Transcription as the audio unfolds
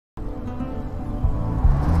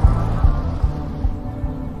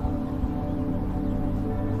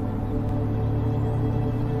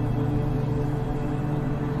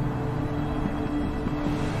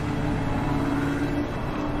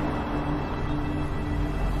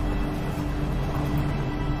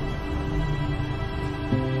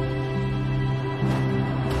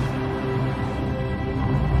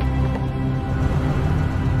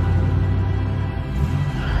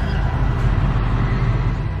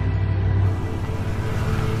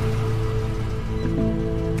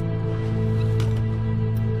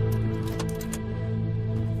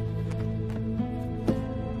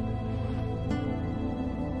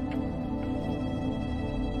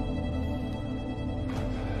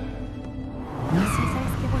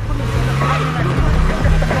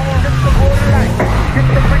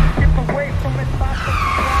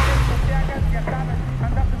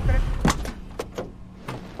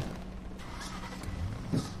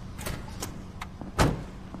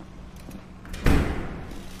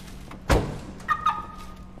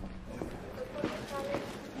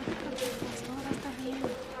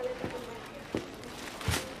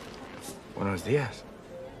días.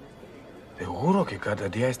 Te juro que cada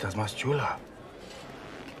día estás más chula.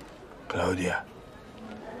 Claudia.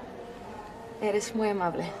 Eres muy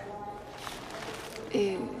amable.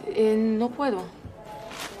 No puedo.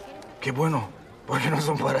 Qué bueno, porque no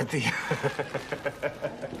son para ti.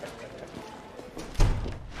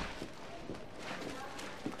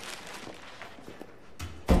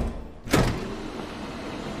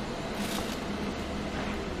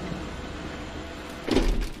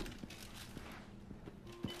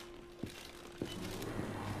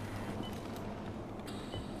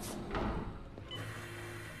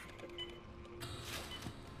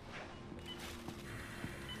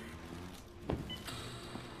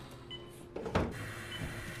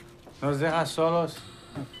 ¿Nos dejas solos?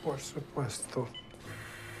 Por supuesto.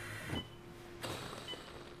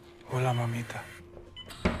 Hola, mamita.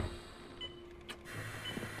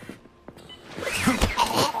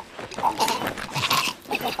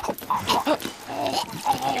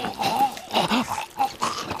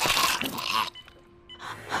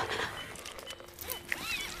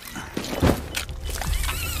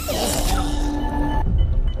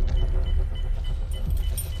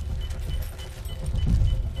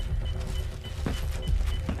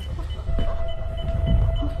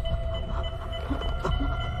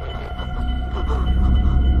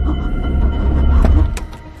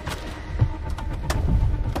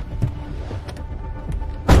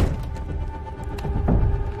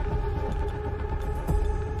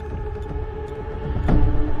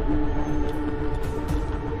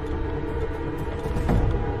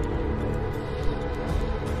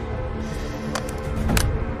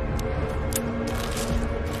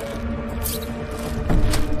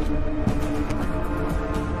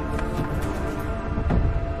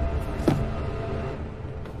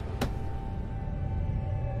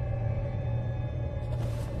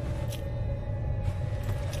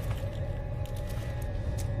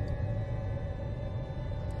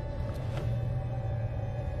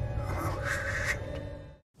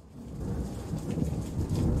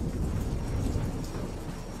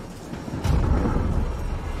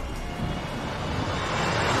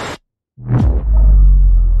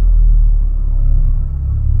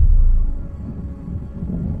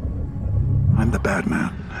 I'm the bad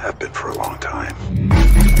man. Have been for a long time.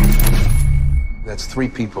 That's 3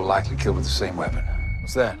 people likely killed with the same weapon.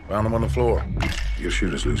 What's that? Found him on the floor. Your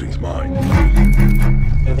shooter's losing his mind.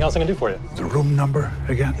 Anything else I can do for you? The room number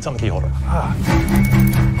again? It's on the key holder. Ah.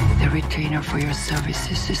 The retainer for your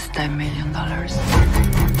services is $10 million.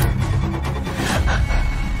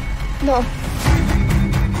 No.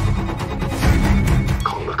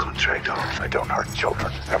 Call the contract off. I don't hurt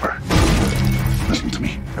children, ever. Listen to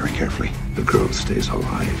me very carefully. The girl stays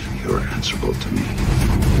alive. You're answerable to me.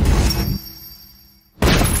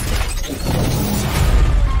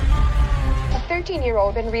 A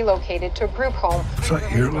 13-year-old been relocated to a group home. Was I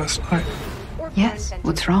here last night? Yes,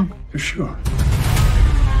 what's wrong? You sure?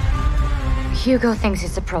 Hugo thinks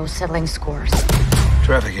he's a pro settling scores.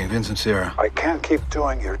 Trafficking, Vincent Sierra. I can't keep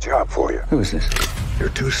doing your job for you. Who is this? You're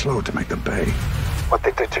too slow to make them pay. What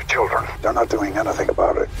they did to children, they're not doing anything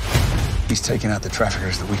about it. He's taking out the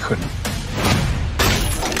traffickers that we couldn't.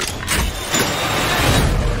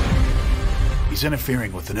 He's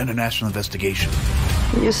interfering with an international investigation.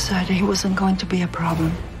 You said he wasn't going to be a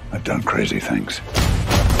problem. I've done crazy things.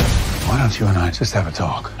 Why don't you and I just have a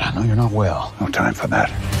talk? I know you're not well. No time for that.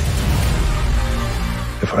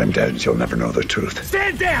 If I'm dead, you'll never know the truth.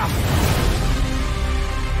 Stand down!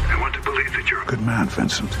 I want to believe that you're a good man,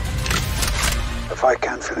 Vincent. If I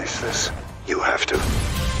can't finish this, you have to.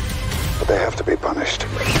 But they have to be punished.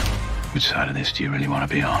 Which side of this do you really want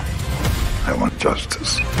to be on? I want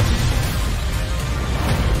justice.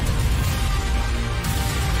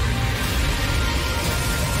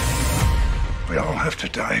 We all have to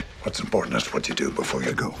die. What's important is what you do before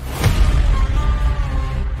you go.